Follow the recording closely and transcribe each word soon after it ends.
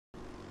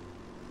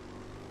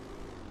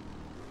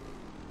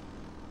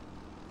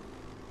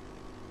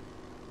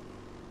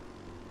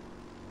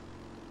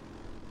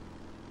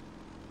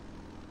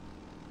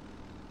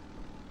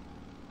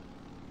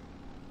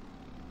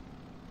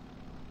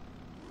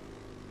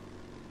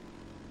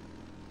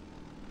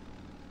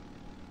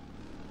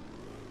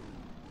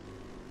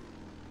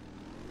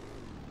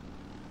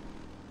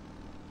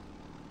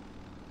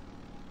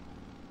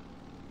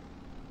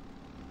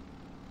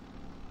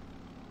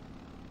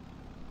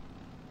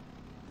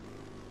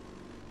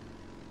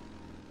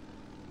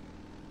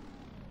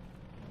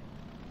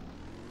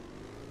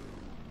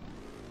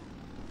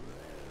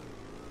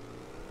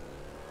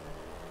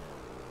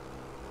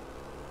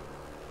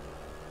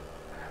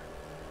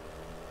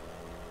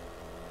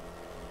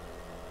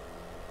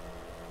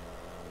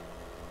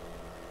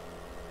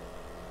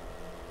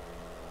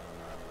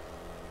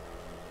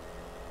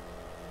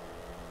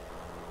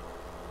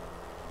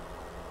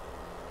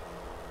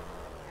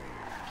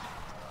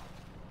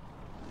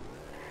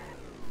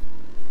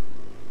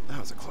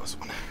was a close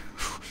one.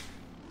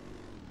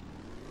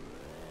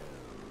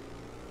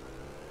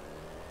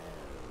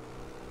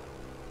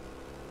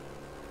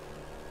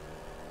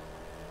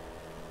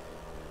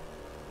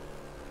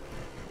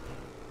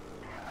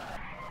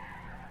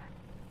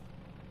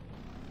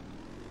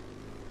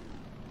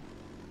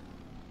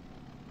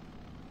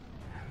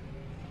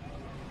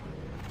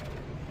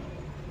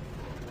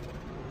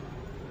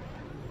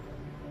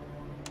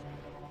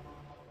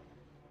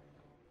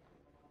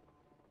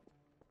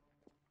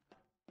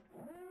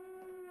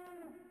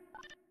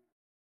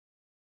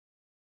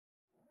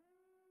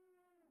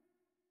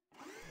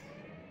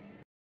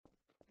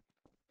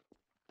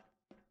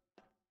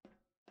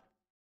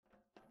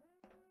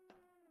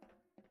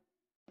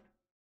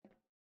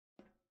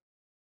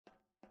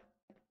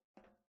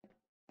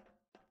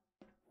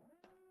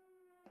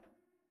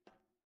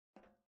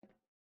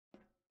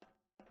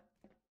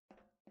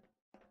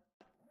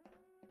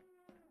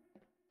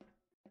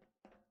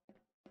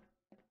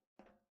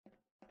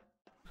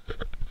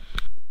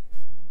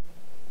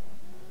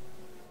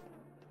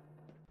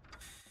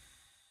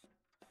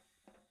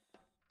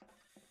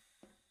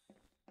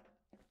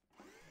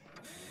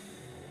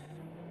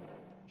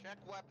 Check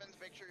weapons,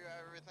 make sure you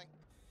have everything.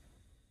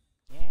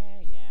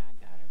 Yeah, I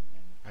got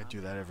everything. I do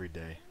that every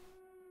day.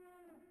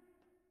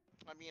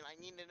 I mean, I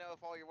need to know if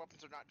all your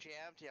weapons are not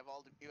jammed, you have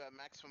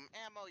maximum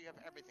ammo, you have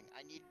everything.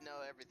 I need to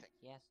know everything.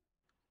 Yes.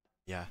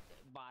 Yeah.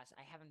 Boss,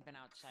 I haven't been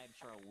outside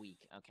for a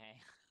week, okay?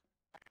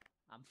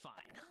 I'm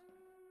fine.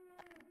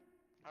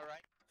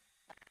 Alright.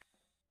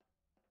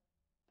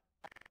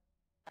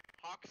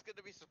 Hawk's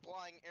gonna be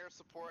supplying air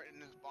support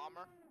in his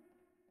bomber,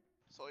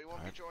 so he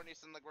won't be joining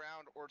us in the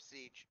ground or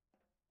siege.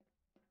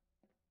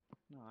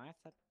 No, I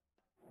thought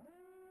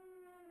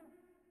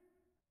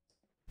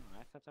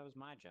that was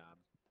my job.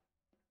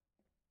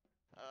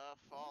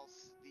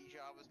 False. The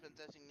job has been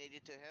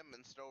designated to him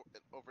and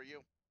over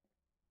you.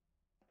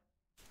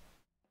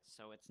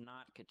 So it's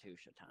not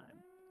Katusha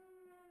time.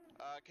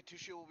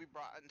 Katusha will be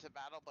brought into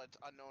battle, but it's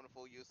unknown if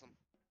we'll use them.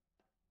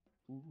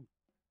 Ooh.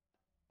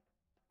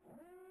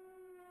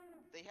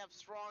 They have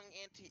strong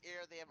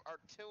anti-air, they have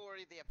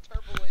artillery, they have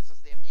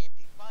turbo-laces, they have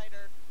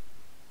anti-fighter,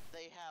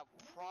 they have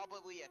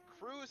probably a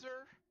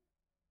cruiser.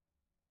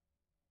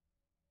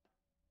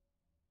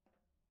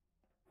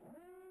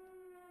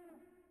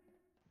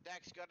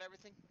 Dax, you got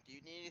everything? Do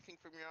you need anything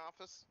from your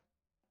office?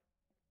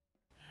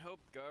 Hope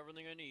got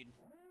everything I need.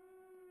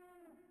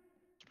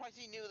 Surprised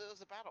you knew there was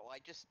a battle.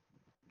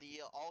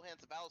 The all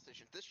hands to battle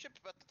station. This ship's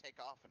about to take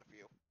off in a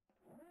few.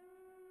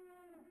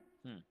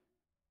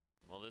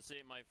 Well, this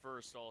ain't my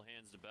first all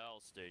hands to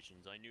battle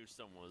stations. I knew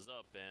someone was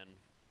up, and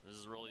this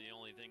is really the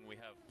only thing we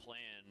have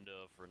planned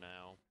for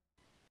now,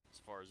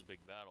 as far as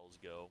big battles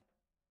go.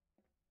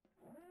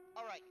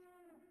 Alright.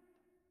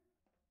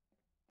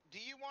 Do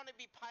you want to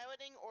be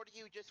piloting, or do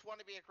you just want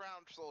to be a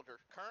ground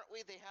soldier?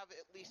 Currently, they have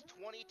at least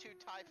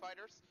 22 TIE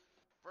fighters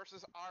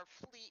versus our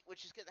fleet,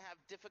 which is going to have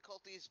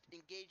difficulties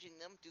engaging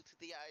them due to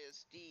the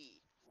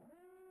ISD.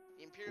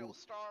 The Imperial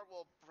Star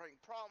will bring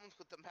problems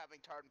with them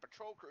having Tartan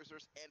patrol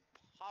cruisers and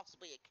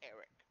possibly a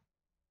Carrack.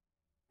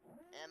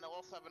 And they'll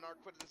also have an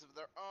arquitens of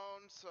their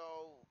own,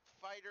 so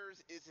fighters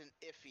is an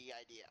iffy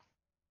idea.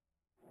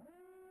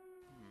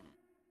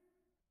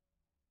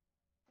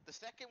 The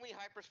second we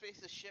hyperspace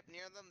the ship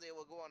near them, they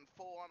will go on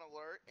full-on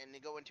alert and they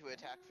go into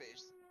attack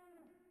phase.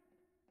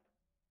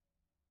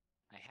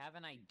 I have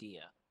an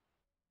idea.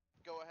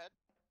 Go ahead.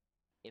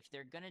 If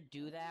they're gonna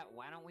do that,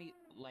 why don't we,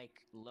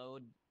 like,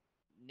 load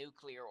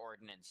nuclear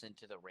ordnance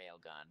into the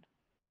railgun?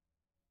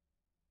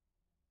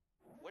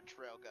 Which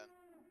railgun?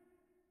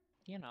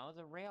 You know,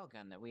 the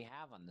railgun that we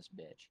have on this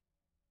bitch.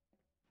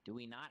 Do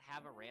we not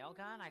have a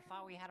railgun? I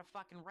thought we had a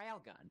fucking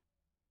railgun.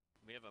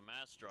 We have a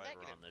mass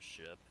driver on this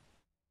ship.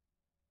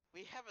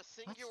 We have a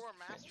singular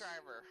mass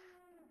driver.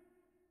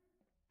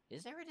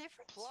 Is there a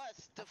difference?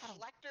 Plus,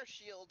 deflector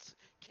shields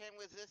can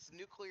resist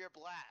nuclear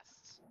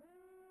blasts.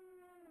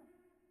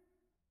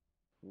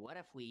 What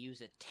if we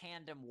use a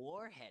tandem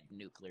warhead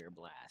nuclear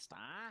blast,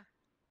 huh?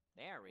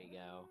 There we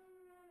go.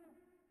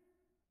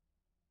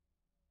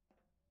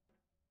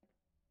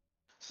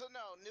 So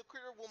no,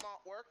 nuclear will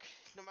not work,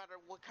 no matter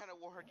what kind of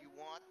warhead you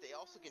want. They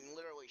also can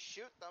literally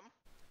shoot them.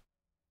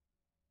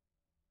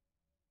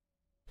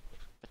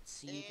 But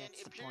see, and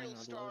that's the Imperial point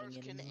of stars loading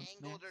it can in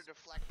angle those their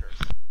maps. deflectors.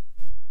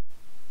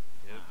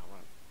 Yep. Ah, what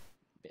a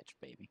bitch,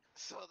 baby.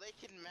 So they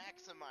can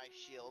maximize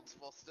shields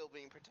while still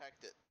being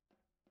protected.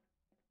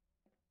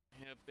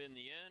 Yep, in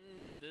the end,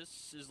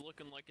 this is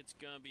looking like it's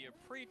gonna be a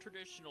pretty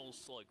traditional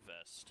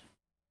slugfest.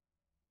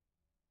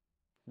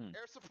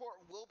 Air support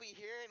will be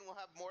here and we'll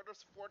have mortar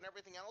support and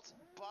everything else,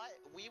 but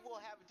we will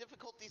have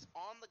difficulties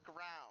on the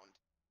ground.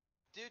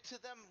 Due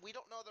to them, we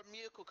don't know their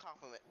vehicle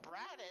complement.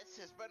 Bradis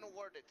has been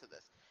awarded to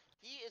this.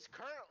 He is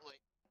currently,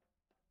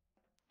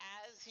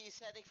 as he's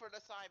heading for an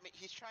assignment,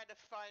 he's trying to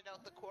find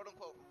out the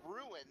quote-unquote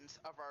ruins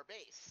of our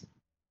base.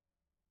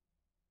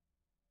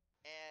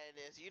 And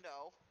as you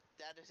know,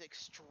 that is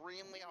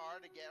extremely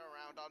hard to get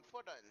around on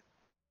foot and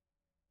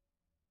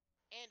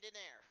in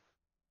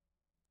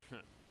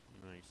air.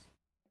 Nice.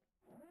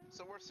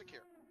 so we're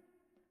secure.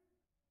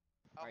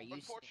 Are you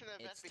Unfortunate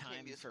event it's became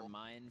time useful. for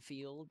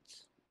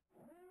minefields?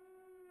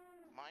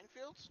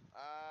 Minefields?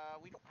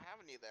 We don't have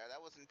any there. That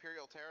was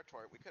Imperial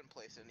territory. We couldn't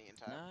place any in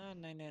time.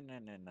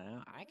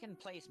 No. I can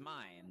place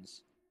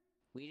mines.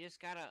 We just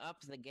gotta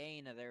up the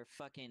gain of their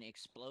fucking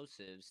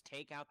explosives,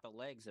 take out the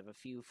legs of a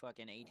few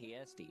fucking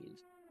ATSDs.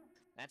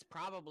 That's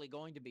probably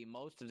going to be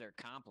most of their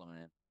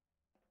complement.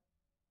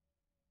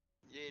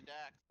 Yeah,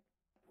 Dak.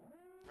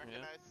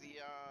 Recognize the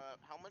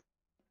helmet?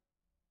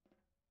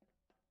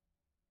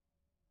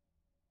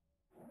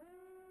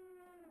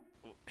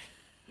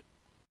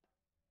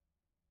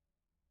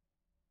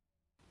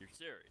 You're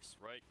serious,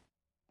 right?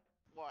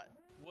 What?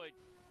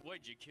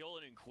 What'd you kill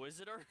an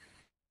Inquisitor?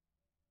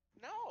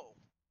 No.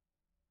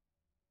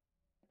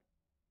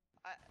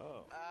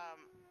 Oh.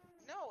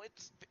 No,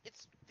 it's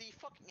the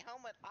fucking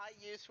helmet I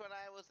used when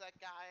I was that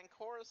guy in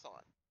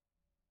Coruscant.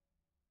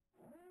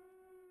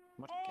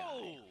 What Oh,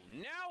 guy?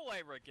 now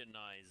I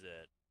recognize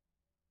it.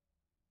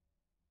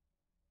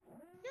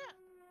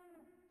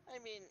 Yeah. I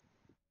mean,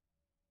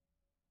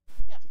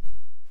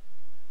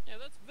 Yeah,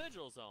 that's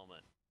Vigil's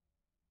helmet.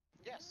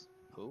 yes.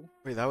 Who?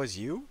 Wait, that was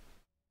you?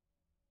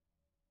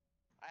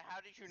 How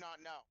did you not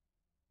know?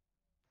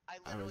 I I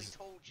literally was-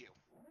 told you.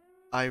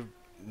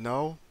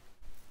 No.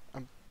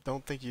 I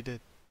don't think you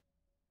did.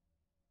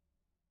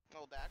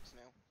 Oh, Dax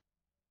knew.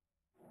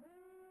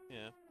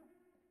 Yeah.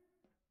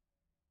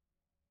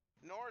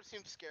 Nora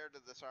seems scared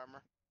of this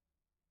armor.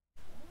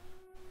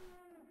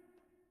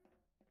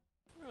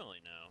 Really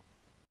now.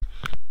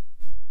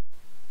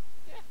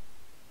 Yeah.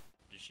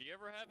 Did she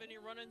ever have any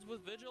run-ins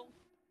with Vigil?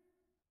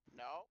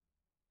 No.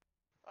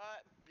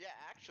 Yeah,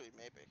 actually,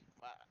 maybe.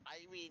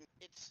 I mean,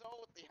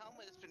 the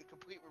helmet has been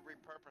completely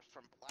repurposed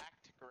from black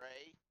to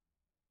gray.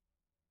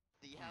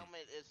 The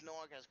helmet is no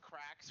longer has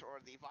cracks or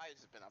the visor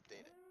has been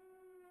updated.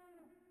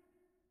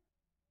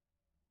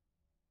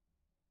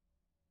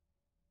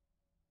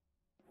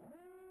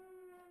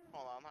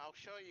 Hold on, I'll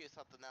show you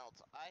something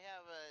else.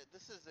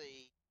 This is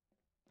a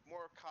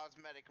more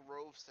cosmetic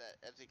robe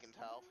set, as you can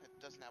tell. It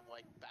doesn't have,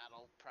 like,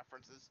 battle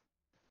preferences.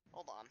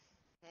 Hold on.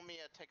 Let me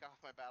take off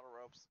my battle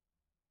robes.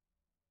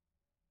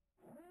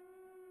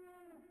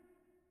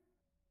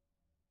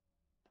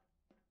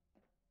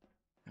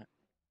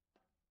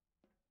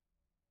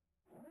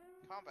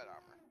 Combat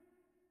armor.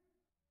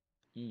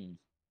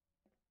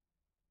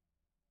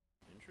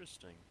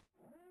 Interesting.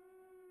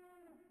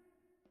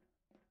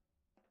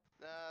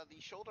 The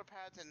shoulder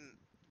pads and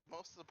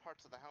most of the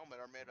parts of the helmet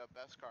are made of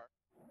Beskar.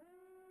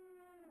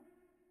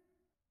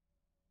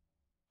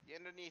 The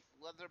underneath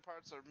leather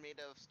parts are made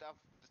of stuff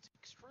that's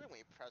extremely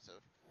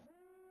impressive.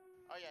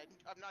 Oh yeah,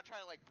 I'm not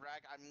trying to like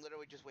brag, I'm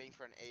literally just waiting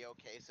for an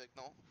AOK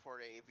signal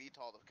for a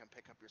VTOL that can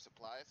pick up your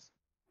supplies.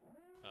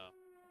 Oh.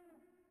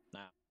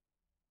 Nah.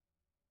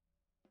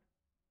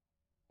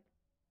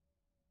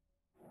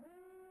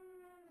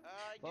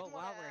 Well,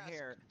 while we're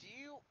here, do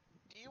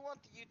you want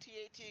the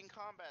UT-AT in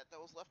combat that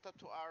was left up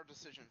to our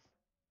decision?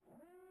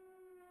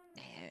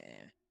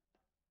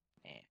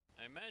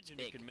 I imagine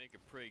Big. you could make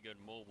a pretty good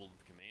mobile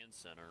command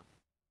center.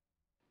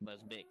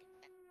 but it's big.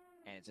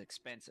 And it's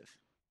expensive.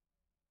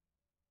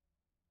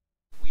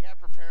 We have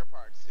repair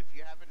parts. If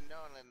you haven't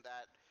known in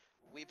that,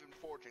 we've been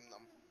forging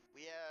them.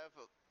 We have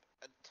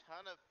a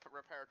ton of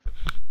repair tools.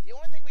 The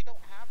only thing we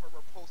don't have are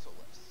repulsor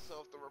lifts.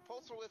 So if the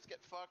repulsor lifts get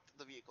fucked,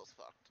 the vehicle's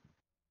fucked.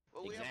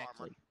 Well, we have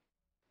armor. Exactly.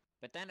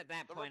 But then at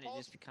that The point, it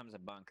just becomes a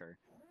bunker.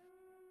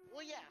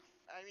 Well, yeah.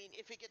 I mean,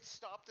 if it gets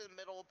stopped in the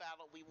middle of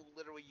battle, we will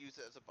literally use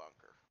it as a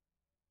bunker.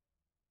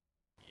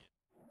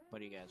 What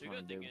do you guys The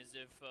want good to do? thing is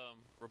if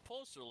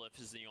repulsor lift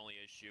is the only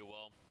issue,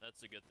 well,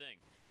 that's a good thing.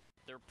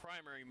 Their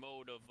primary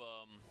mode of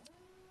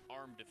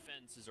armed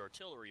defense is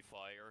artillery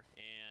fire,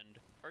 and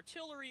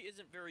artillery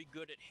isn't very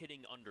good at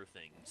hitting under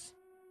things.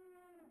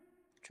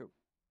 True.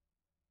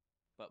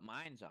 But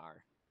mines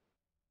are.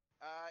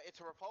 It's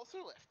a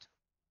repulsor lift.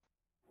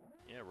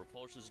 Yeah,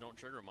 repulsors don't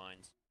trigger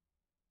mines.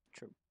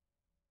 True.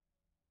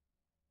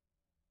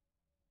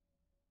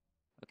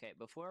 Okay,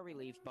 before we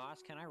leave,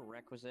 boss, can I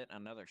requisite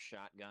another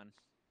shotgun?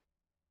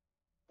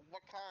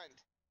 What kind?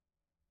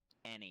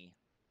 Any.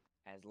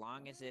 As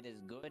long as it is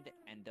good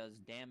and does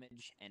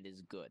damage and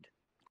is good.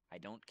 I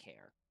don't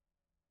care.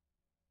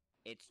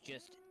 It's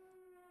just...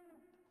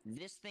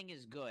 This thing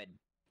is good,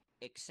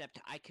 except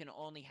I can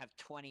only have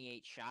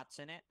 28 shots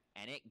in it,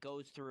 and it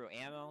goes through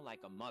ammo like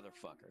a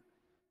motherfucker.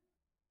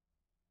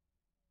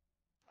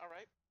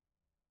 Alright.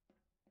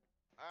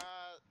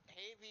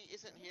 Havy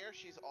isn't here.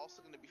 She's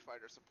also going to be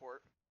fighter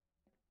support.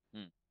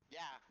 Yeah,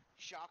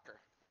 shocker.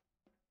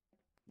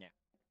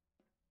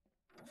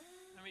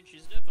 I mean,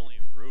 she's definitely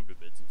improved a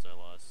bit since I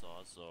last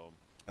saw, so...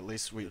 At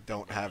least we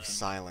don't have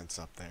silence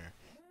up there.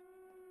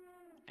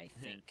 I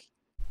think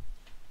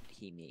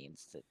he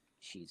means that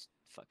she's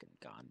fucking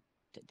gone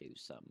to do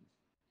some,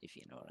 if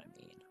you know what I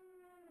mean.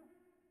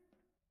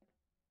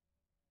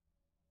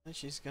 And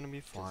she's gonna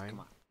be 'Cause fine.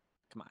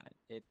 Come on,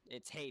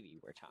 it's Havy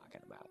we're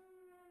talking about.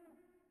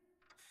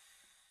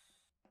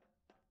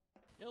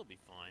 It'll be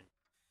fine.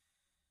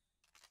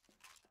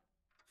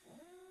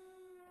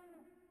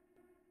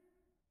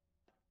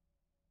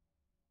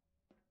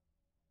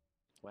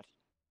 What?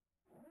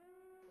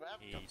 Grab,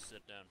 He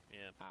sit down.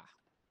 Yeah. Ah.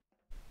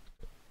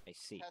 I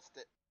see. test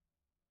it.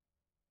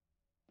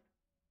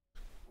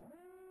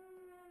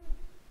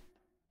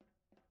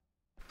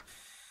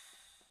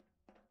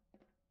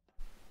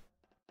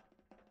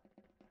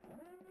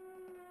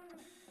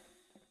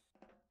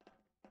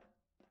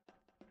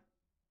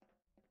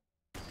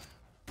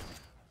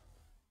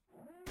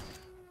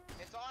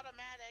 It's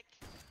automatic.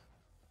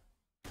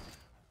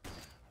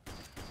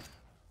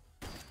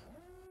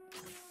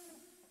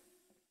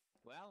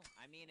 Well,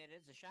 I mean, it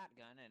is a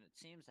shotgun, and it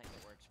seems like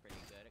it works pretty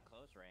good at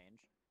close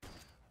range.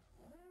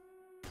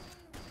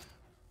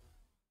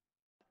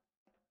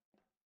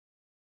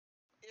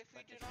 If you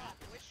But do the not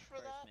shotgun wish for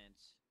that,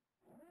 disbursements...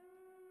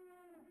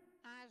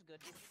 Ah, it's good.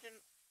 if you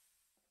didn't,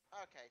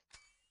 okay.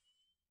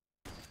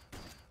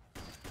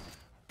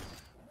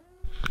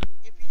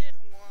 If you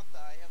didn't want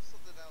that, I have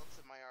something else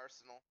in my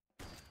arsenal.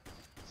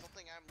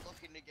 Something I'm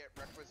looking to get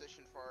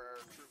requisitioned for our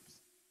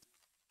troops.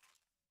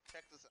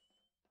 Check this out.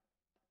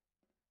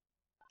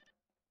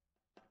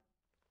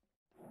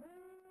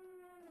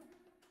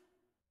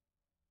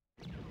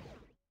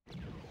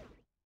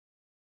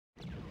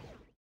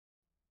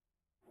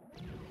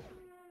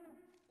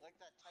 Like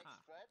that tight Huh.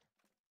 spread?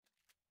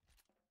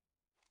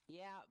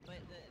 Yeah, but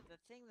the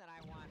thing that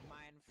I want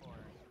mine for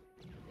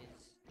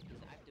is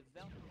I've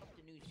developed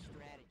a new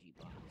strategy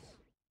box.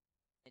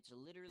 It's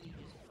literally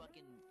just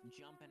fucking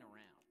jumping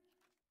around.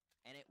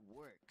 And it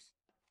works.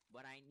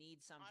 But I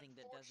need something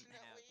that doesn't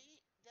have... Unfortunately,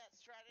 that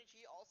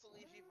strategy also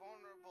leaves you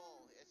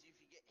vulnerable, as if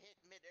you get hit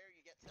mid-air,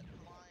 you get set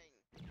flying.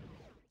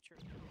 True.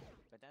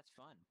 But that's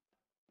fun.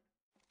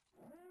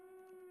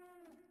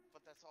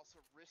 But that's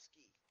also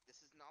risky.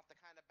 This is not the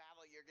kind of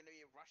battle you're going to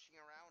be rushing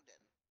around in.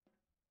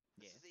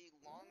 This is a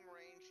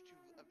long-range to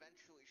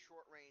eventually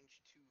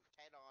short-range to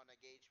head-on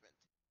engagement.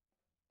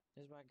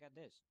 This is why I got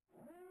this.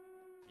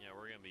 Yeah,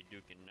 we're gonna be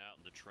duking out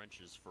in the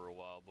trenches for a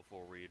while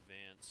before we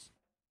advance.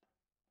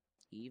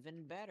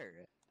 Even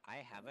better.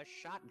 I have a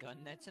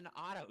shotgun that's an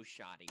auto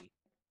shotty.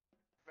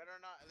 Better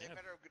not. They Yeah.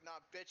 better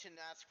not bitch and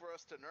ask for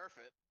us to nerf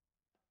it.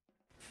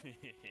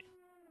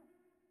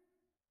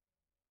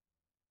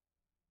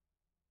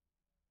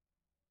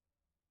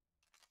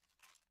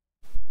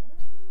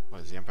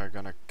 What, is the Empire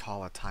gonna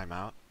call a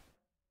timeout?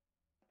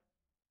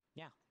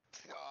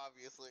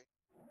 Obviously.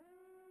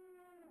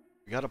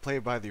 We gotta play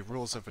by the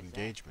rules of fuck is that?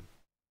 engagement.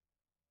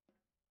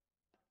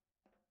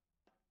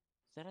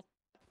 Is that a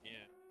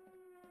Yeah.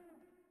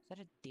 Is that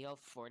a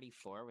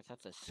DL-44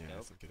 without the scope? Yeah,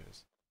 I think it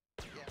is.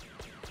 Yeah.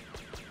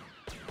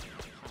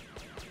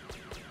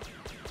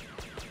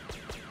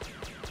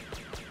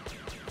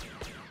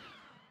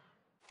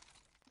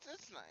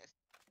 It's nice.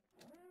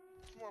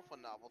 It's more of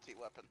a novelty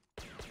weapon.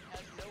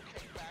 Has no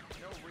kickback,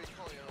 no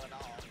recoil at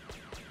all.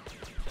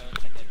 So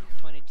it's like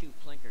a 22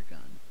 plinker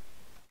gun.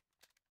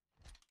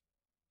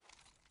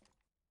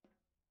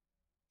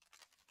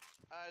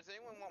 Does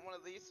anyone want one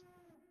of these?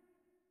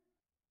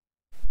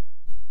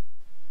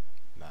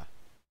 Nah.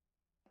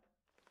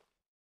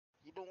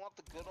 You don't want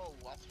the good old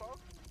Westar?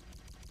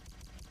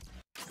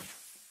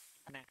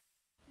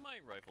 My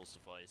rifle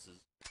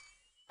suffices.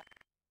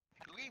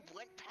 We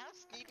went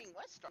past needing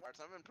Westars.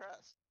 I'm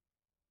impressed.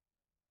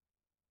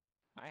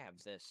 I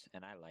have this,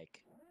 and I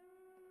like.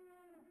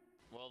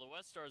 Well, the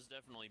Westar's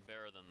definitely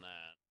better than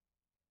that.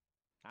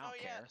 I don't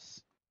care.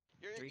 Yes.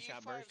 Your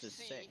 3-shot burst is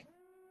E5C sick.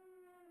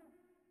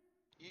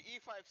 Your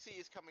E5C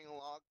is coming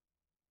along.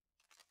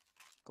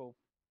 Cool.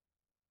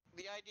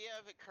 The idea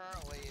of it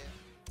currently is...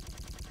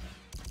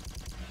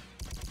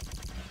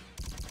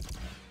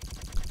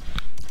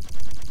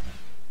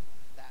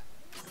 that.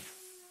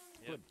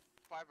 Yep. Good.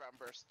 5-round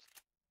burst.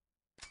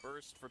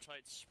 Burst for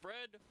tight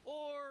spread,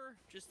 or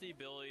just the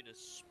ability to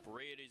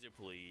spray it as you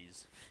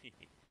please.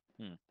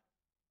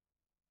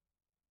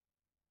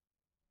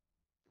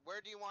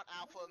 Where do you want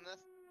Alpha in this?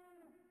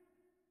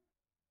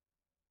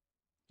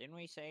 Didn't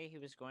we say he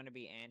was going to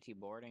be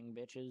anti-boarding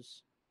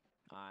bitches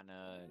on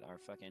our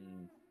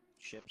fucking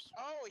ships?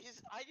 Oh,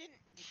 I didn't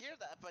hear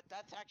that, but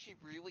that's actually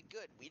really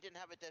good. We didn't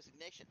have a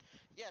designation.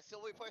 Yes,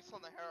 he'll be placed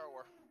on the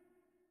Harrower.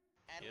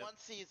 And Yep.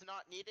 once he's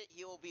not needed,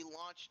 he will be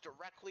launched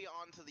directly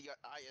onto the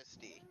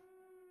ISD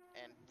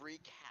and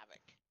wreak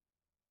havoc.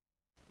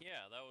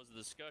 Yeah, that was the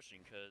discussion,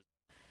 because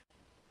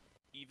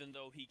even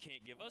though he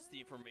can't give us the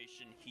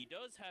information, he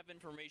does have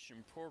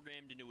information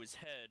programmed into his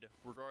head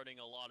regarding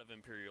a lot of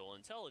Imperial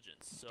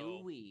intelligence. So Do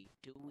we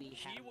he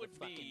have would the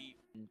fucking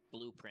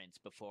blueprints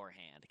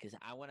beforehand? Because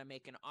I want to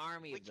make an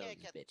army We of those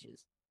can't get-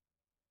 bitches.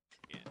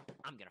 Yeah.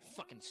 I'm gonna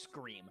fucking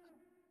scream.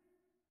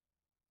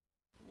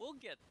 We'll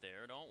get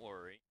there, don't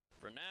worry.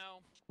 For now,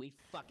 We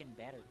fucking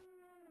better.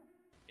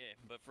 yeah,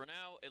 but for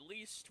now, at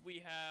least we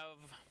have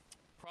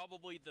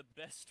probably the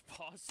best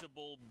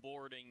possible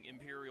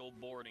Imperial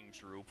boarding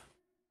troop.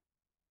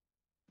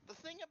 The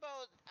thing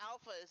about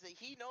Alpha is that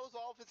he knows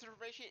all of his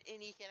information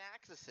and he can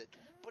access it,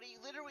 but he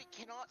literally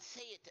cannot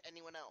say it to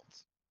anyone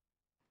else.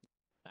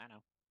 I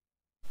know.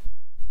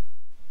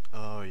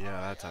 Oh yeah,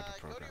 Alright, that type of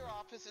go to programming. your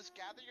offices,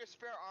 gather your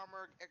spare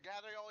armor,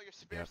 gather all your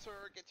spare Yep.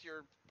 surrogates,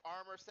 your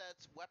armor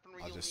sets,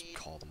 weaponry I'll you'll just need.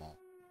 call them all.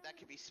 That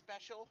could be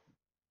special.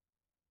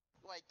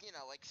 Like, you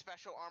know, like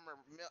special armor,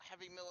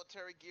 heavy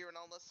military gear and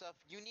all that stuff.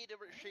 You need to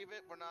retrieve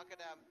it. We're not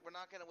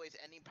gonna waste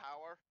any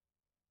power.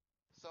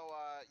 So,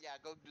 yeah,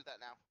 go do that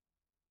now.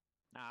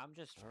 Nah, I'm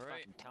just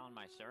Alright. fucking telling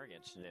my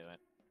surrogates to do it.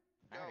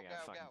 I Go, already got a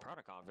go, fucking go.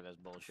 protocol for this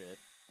bullshit.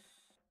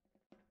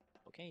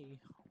 Okay,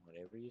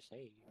 whatever you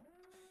say.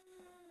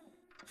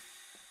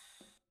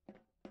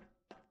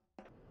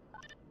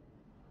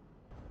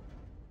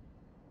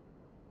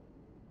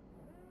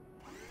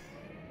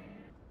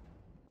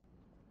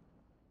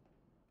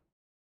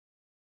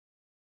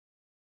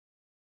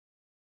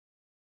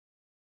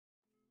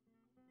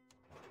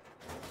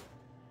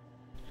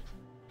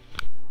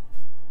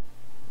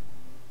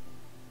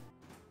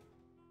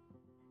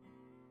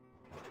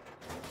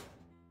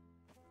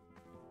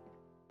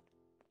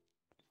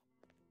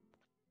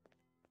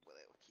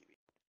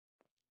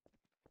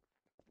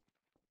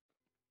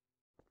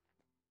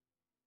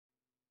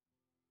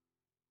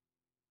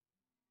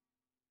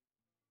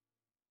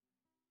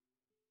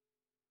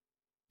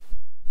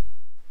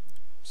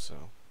 So.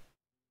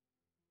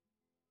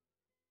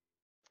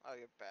 Oh,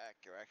 you're back.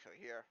 You're actually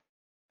here.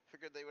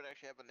 Figured they would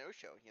actually have a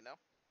no-show, you know?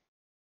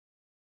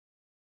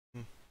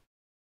 Hmm.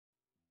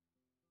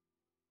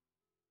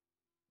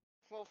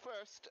 Well,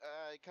 first,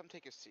 come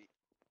take a seat.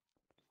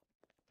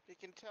 You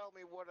can tell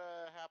me what,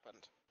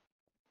 happened.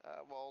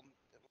 Well,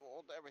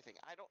 everything.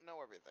 I don't know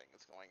everything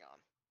that's going on.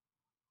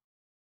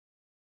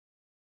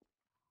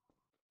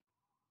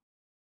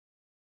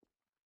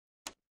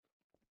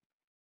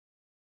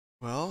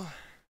 Well,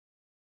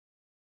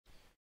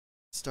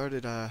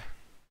 started,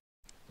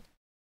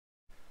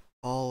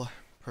 all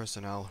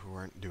personnel who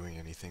weren't doing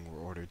anything were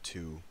ordered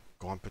to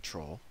go on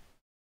patrol.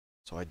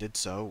 So I did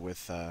so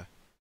with,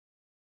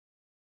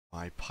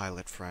 my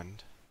pilot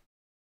friend,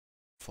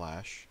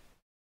 Flash.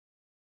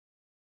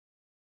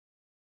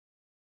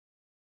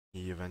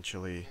 He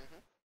eventually,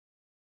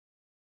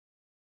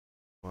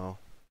 well,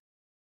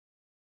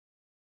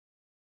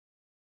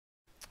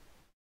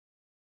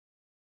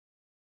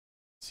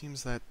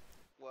 seems that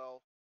Well,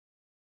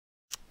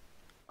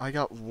 I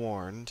got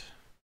warned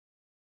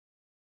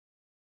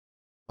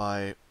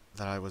by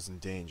that I was in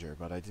danger,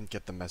 but I didn't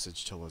get the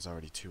message till it was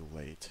already too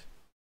late.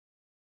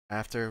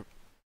 After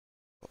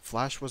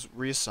Flash was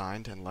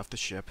reassigned and left the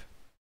ship,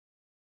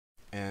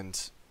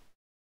 and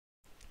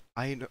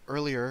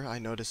earlier I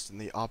noticed in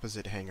the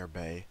opposite hangar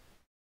bay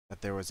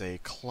that there was a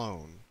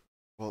clone.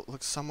 Well, it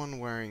looks someone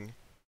wearing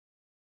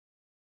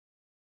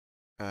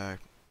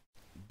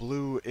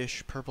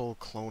blue-ish purple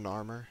clone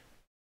armor.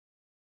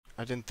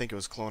 I didn't think it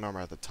was clone armor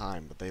at the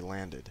time, but they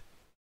landed.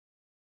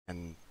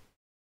 And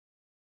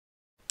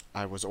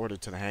I was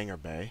ordered to the hangar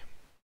bay.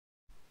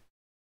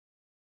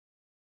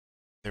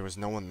 There was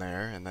no one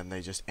there, and then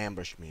they just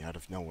ambushed me out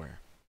of nowhere.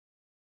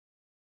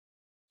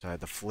 So I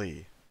had to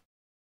flee.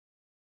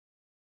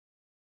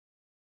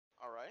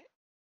 alright.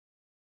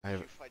 I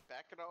Did you fight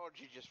back at all, or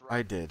did you just run?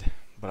 I did,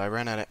 but I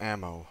ran out of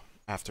ammo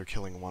after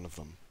killing one of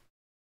them.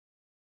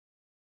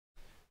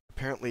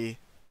 Apparently,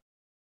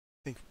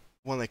 I think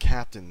one of the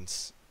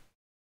captains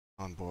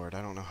on board,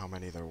 I don't know how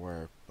many there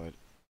were, but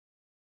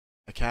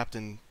a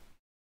captain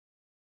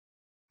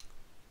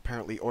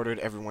apparently ordered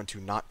everyone to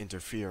not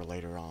interfere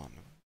later on,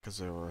 because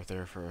they were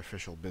there for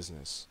official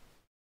business.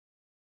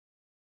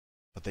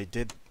 But they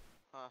did,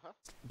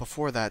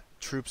 before that,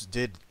 troops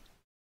did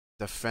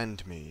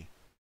defend me,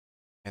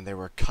 and they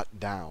were cut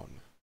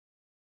down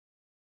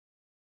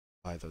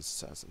by those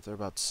assassins. They're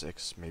about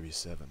 6, maybe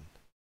 7.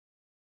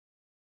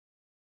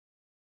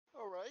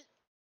 Alright.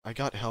 I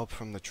got help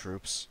from the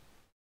troops.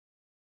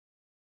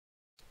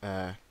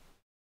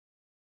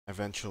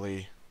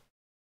 Eventually,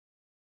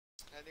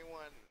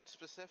 Anyone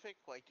specific?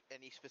 Like,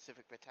 any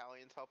specific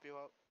battalions help you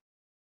out?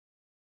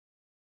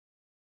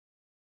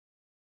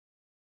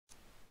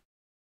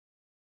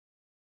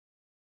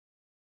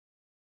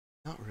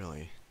 not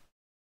really.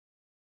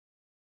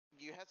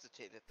 You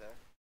hesitated there.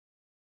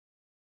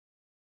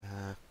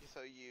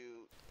 So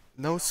you...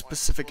 No want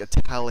specific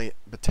people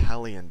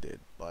battalion did,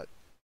 but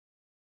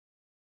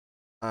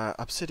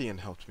Obsidian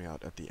helped me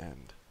out at the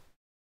end.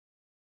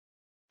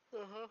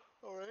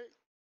 Alright.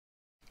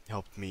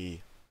 Helped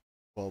me.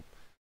 Well,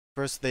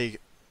 first they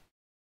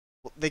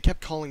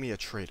kept calling me a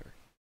traitor.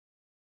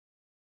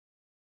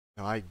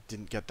 Now I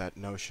didn't get that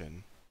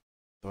notion,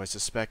 though I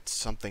suspect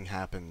something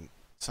happened,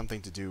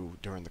 something to do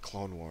during the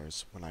Clone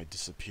Wars when I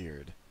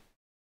disappeared.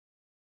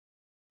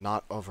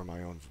 Not over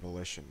my own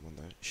volition when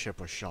the ship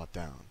was shot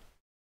down,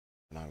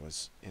 and I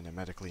was in a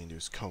medically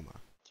induced coma.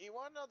 Do you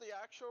want to know the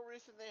actual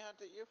reason they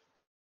hunted you?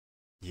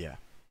 Yeah.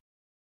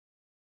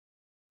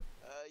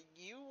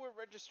 You were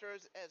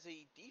registered as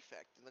a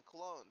defect in the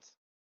clones.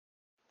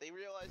 They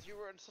realized you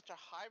were in such a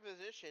high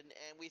position,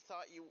 and they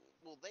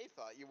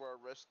thought you were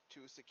a risk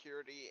to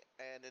security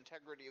and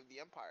integrity of the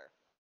Empire.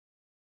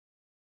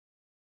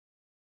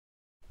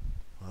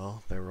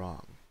 Well, they're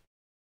wrong.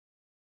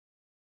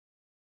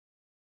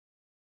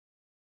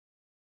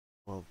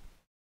 Well,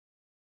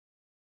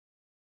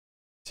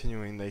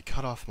 Continuing, they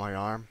cut off my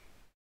arm.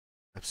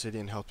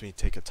 Obsidian helped me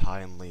take a tie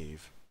and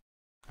leave.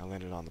 I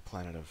landed on the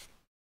planet of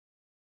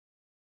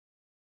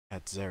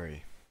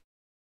Atzeri,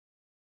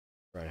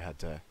 where I had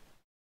to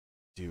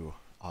do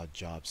odd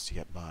jobs to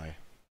get by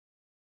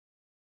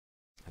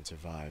and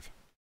survive.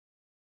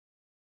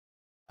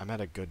 I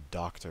met a good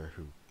doctor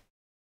who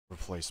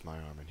replaced my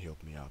arm and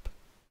healed me up.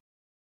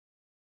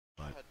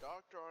 But A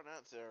doctor on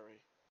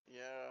Atzeri.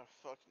 Yeah,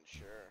 fucking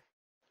sure.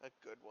 A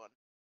good one.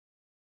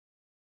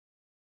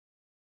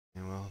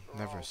 and well, We're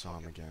never all saw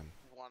him fucking again.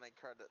 Wanting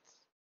credits.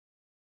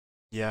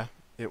 Yeah,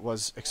 it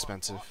was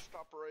expensive. Botched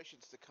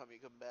operations to come, you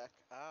come back.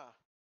 Ah.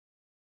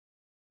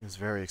 It was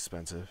very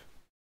expensive.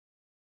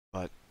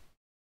 But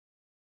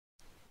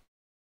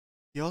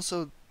he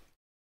also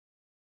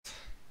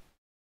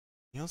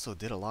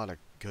did a lot of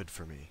good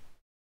for me.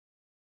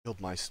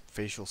 Healed my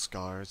facial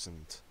scars,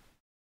 and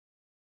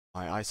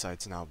my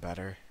eyesight's now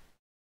better.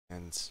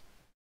 And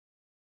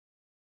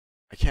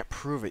I can't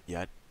prove it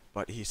yet,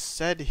 but he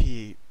said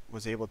he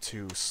was able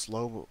to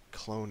slow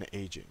clone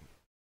aging.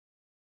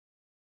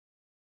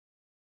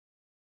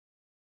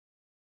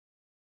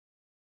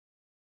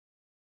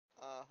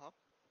 Uh-huh.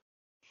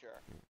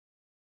 Sure.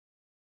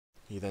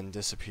 He then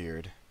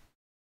disappeared,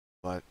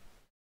 but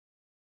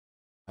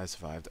I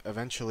survived.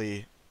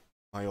 Eventually,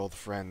 my old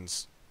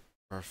friends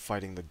are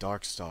fighting the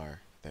Dark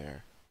Star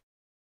there,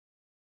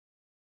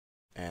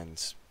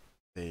 and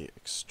they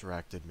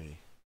extracted me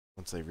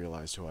once they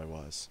realized who I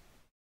was.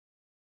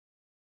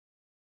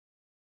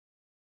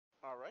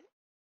 Alright.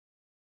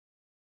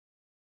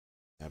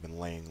 I've been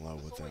laying low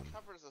This with only them.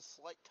 covers a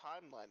slight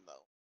timeline,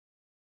 though.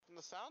 From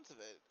the sounds of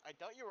it, I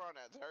doubt you were on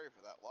Atzeri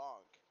for that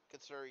long,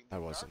 considering I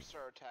the wasn't.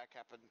 Darkstar attack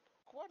happened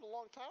quite a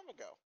long time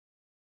ago.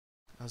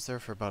 I was there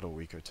for about a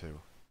week or two.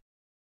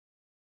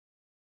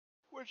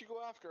 Where'd you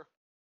go after?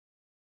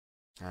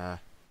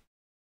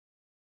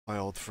 My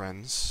old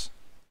friends,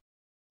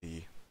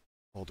 the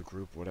old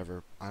group,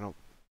 whatever. I don't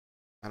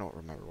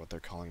remember what they're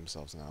calling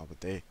themselves now,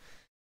 but they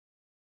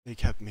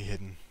kept me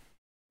hidden.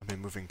 I've been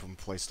moving from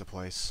place to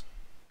place.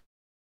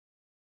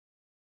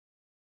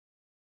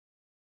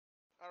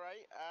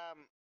 Alright,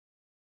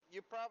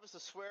 you promise to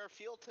swear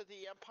field to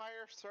the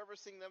Empire,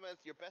 servicing them as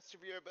your best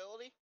of your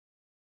ability?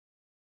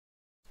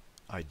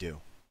 I do.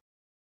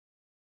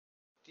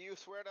 Do you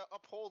swear to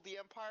uphold the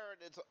Empire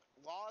and its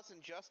laws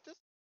and justice?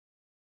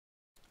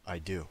 I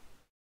do.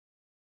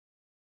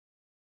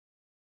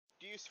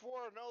 Do you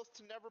swear an oath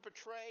to never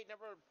betray,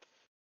 never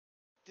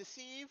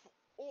deceive,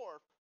 or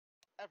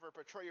ever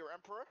betray your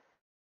Emperor?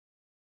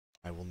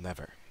 I will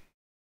never.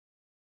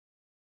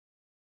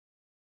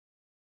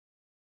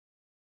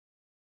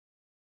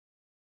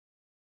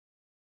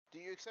 Do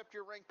you accept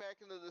your rank back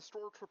into the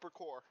Stormtrooper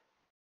Corps?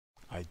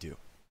 I do.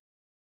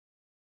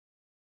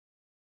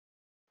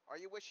 Are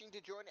you wishing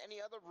to join any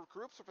other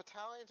groups or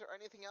battalions or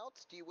anything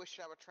else? Do you wish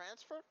to have a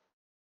transfer?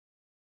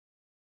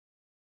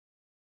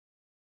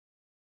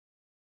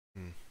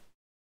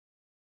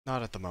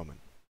 Not at the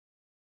moment.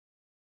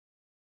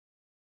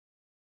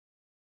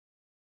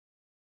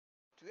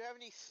 Do you have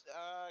any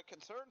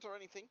concerns or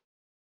anything?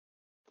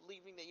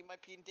 Believing that you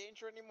might be in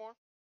danger anymore?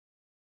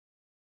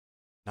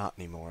 Not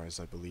anymore, as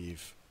I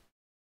believe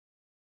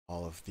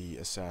all of the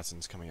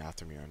assassins coming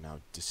after me are now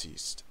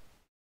deceased.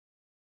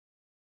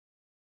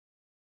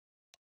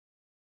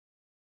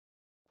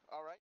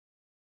 Alright.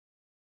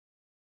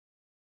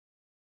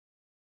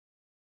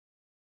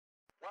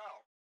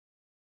 Well,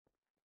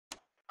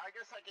 I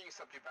guess I can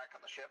accept you back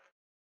on the ship.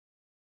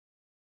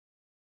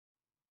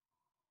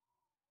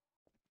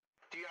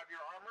 Do you have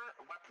your armor,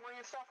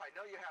 weaponry and stuff? I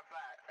know you have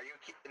that. Are you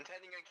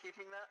intending on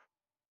keeping that?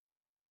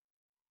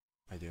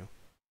 I do.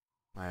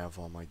 I have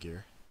all my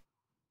gear.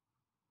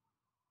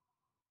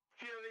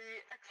 Do you have any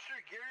extra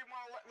gear you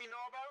want to let me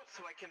know about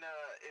so I can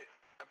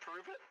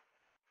approve it?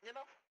 You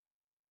know?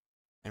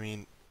 I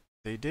mean,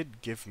 they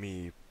did give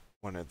me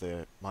one of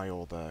my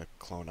old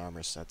clone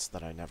armor sets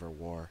that I never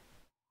wore.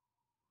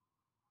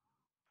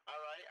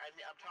 Alright,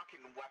 I'm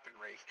talking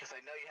weaponry, because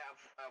I know you have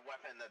a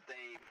weapon that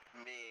they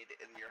made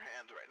in your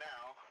hands right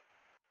now,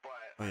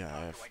 but Oh yeah, I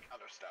I'm have. talking like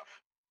other stuff.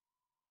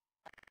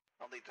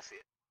 I'll need to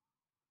see it.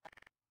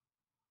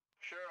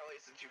 Surely,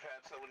 since you've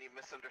had so many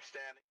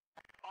misunderstandings.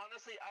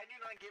 Honestly, I do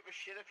not give a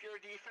shit if you're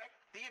a defect.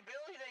 The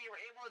ability that you were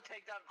able to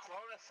take down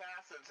clone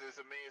assassins is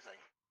amazing.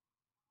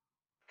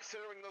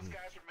 Considering those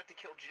guys were meant to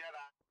kill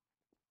Jedi.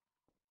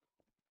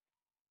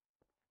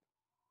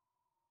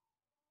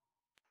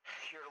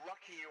 You're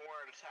lucky you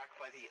weren't attacked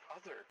by the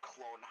other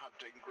clone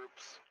hunting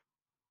groups.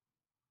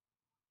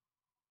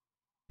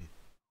 You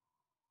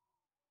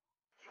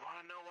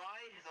wanna know why?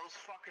 Those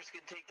fuckers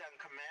can take down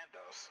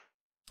commandos.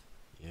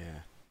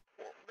 Yeah.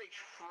 Well, they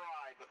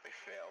tried, but they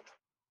failed.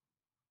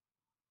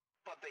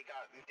 But they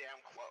got damn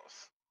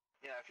close.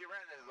 Yeah, if you ran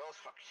into those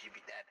fuckers, you'd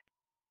be dead.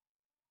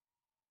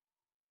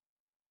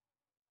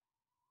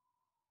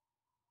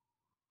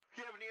 Do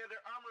you have any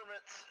other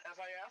armaments, as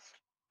I asked?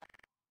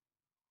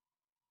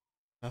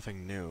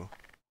 Nothing new.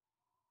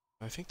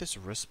 I think this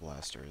wrist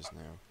blaster is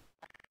new.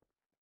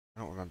 I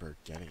don't remember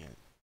getting it.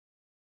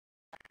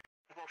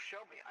 Well,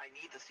 show me. I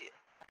need to see it.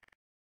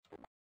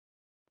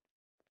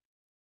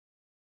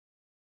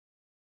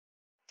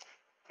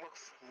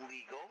 Looks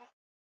legal.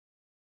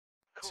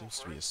 Seems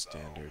to be a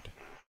standard.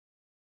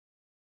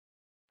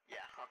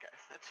 Yeah, okay,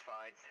 that's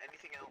fine.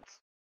 Anything else?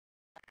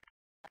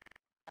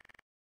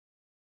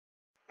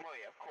 Well,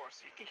 yeah, of course,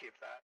 you can keep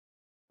that.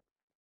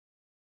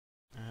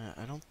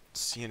 I don't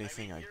see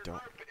anything I your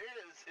don't... group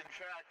is, in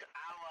fact,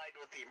 allied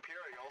with the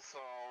Imperial, so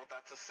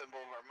that's a symbol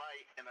of our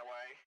might, in a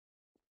way.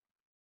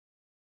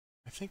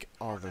 I think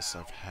all this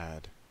I've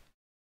had.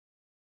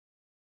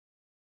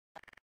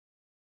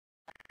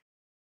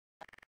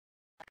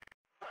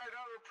 I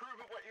don't approve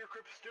of what your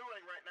group's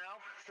doing right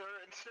now.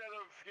 They're, instead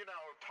of, you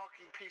know,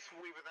 talking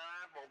peacefully with an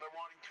admiral, they're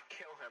wanting to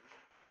kill him.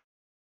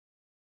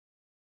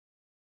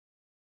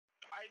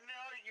 I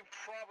know you've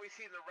probably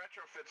seen the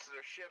retrofits to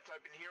their ships.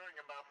 I've been hearing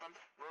about them.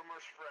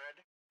 Rumors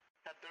spread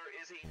that there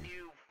is a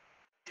new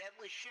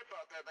deadly ship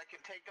out there that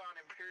can take on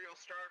Imperial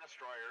Star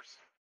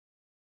Destroyers.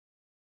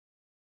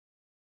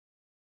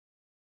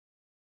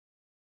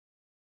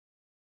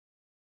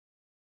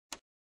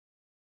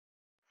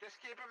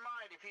 Just keep in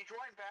mind, if you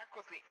join back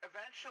with me,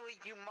 eventually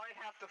you might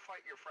have to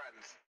fight your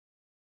friends.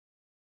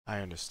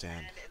 I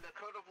understand. And in the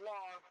code of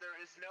law, there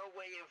is no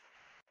way of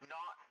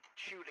not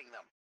shooting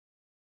them.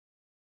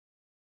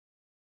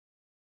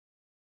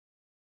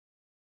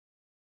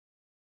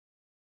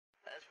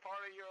 As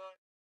part of your,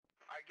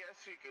 I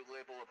guess you could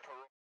label it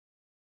parole.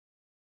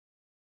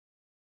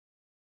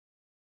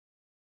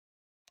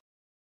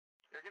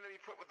 You're gonna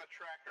be put with a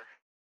tracker.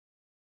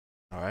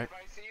 Alright. If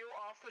I see you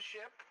off the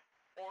ship,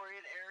 or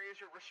in areas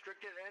you're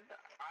restricted in,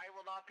 I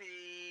will not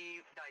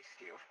be nice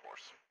to you, of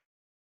course.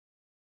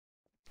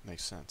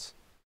 Makes sense.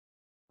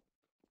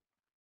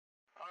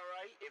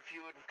 Alright, if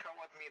you would come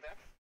with me then.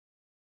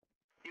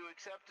 You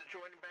accept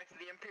joining back to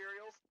the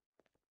Imperials?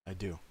 I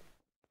do.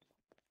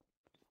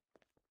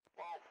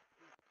 Well,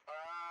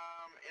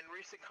 in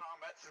recent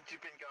combat since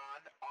you've been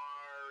gone,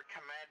 our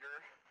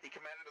commander, the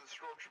commander of the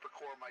Stormtrooper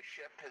Corps, my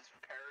ship, has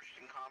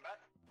perished in combat.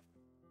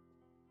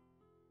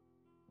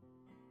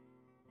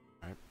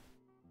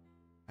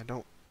 I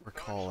don't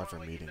recall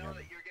ever meeting him.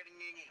 That you're getting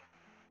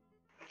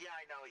yeah,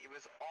 I know, he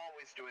was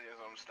always doing his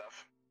own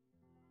stuff.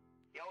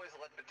 He always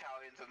led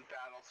battalions in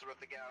battles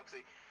throughout the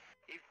galaxy.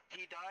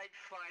 He died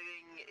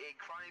fighting a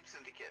crime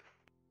syndicate.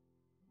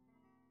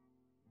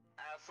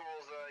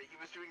 Assholes, he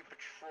was doing a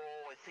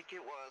patrol, I think it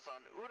was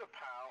on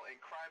Utapau,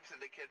 and crime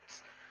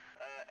syndicates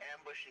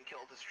ambushed and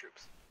killed his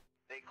troops.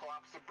 They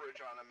collapsed the bridge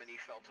on him and he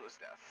fell to his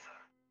death.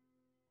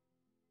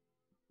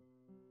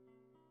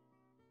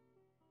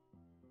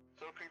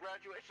 So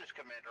congratulations,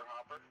 Commander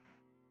Hopper.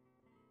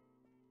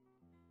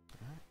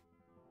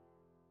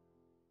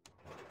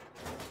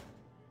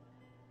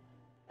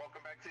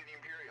 Welcome back to the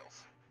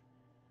Imperials.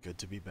 Good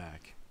to be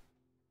back.